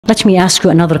Let me ask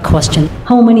you another question.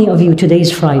 How many of you, today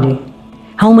is Friday,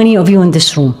 how many of you in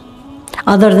this room,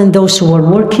 other than those who are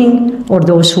working or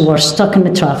those who are stuck in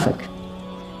the traffic,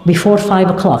 before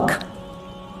 5 o'clock,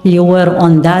 you were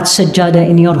on that sajjada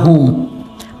in your home,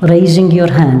 raising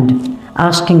your hand,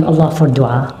 asking Allah for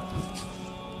dua?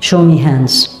 Show me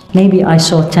hands. Maybe I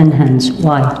saw 10 hands.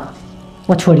 Why?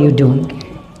 What were you doing?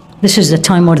 This is the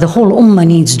time where the whole ummah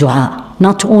needs dua.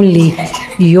 Not only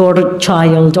your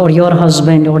child or your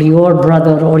husband or your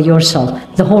brother or yourself.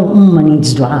 The whole ummah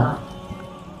needs dua.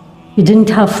 You didn't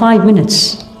have 5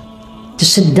 minutes to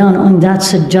sit down on that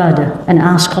sajjada and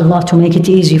ask Allah to make it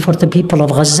easy for the people of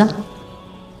Gaza?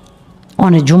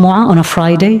 On a Jumu'ah, on a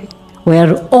Friday,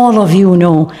 where all of you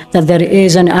know that there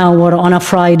is an hour on a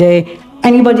Friday.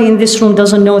 Anybody in this room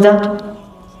doesn't know that?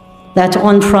 That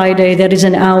on Friday there is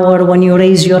an hour when you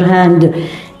raise your hand,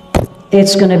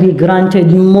 it's going to be granted.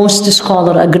 Most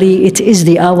scholars agree it is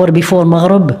the hour before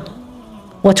Maghrib.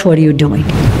 What were you doing?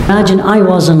 Imagine I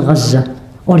was in Gaza,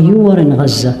 or you were in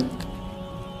Gaza,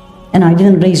 and I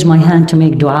didn't raise my hand to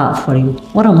make dua for you.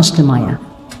 What a Muslim I am.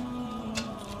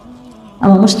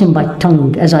 I'm a Muslim by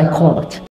tongue, as I call it.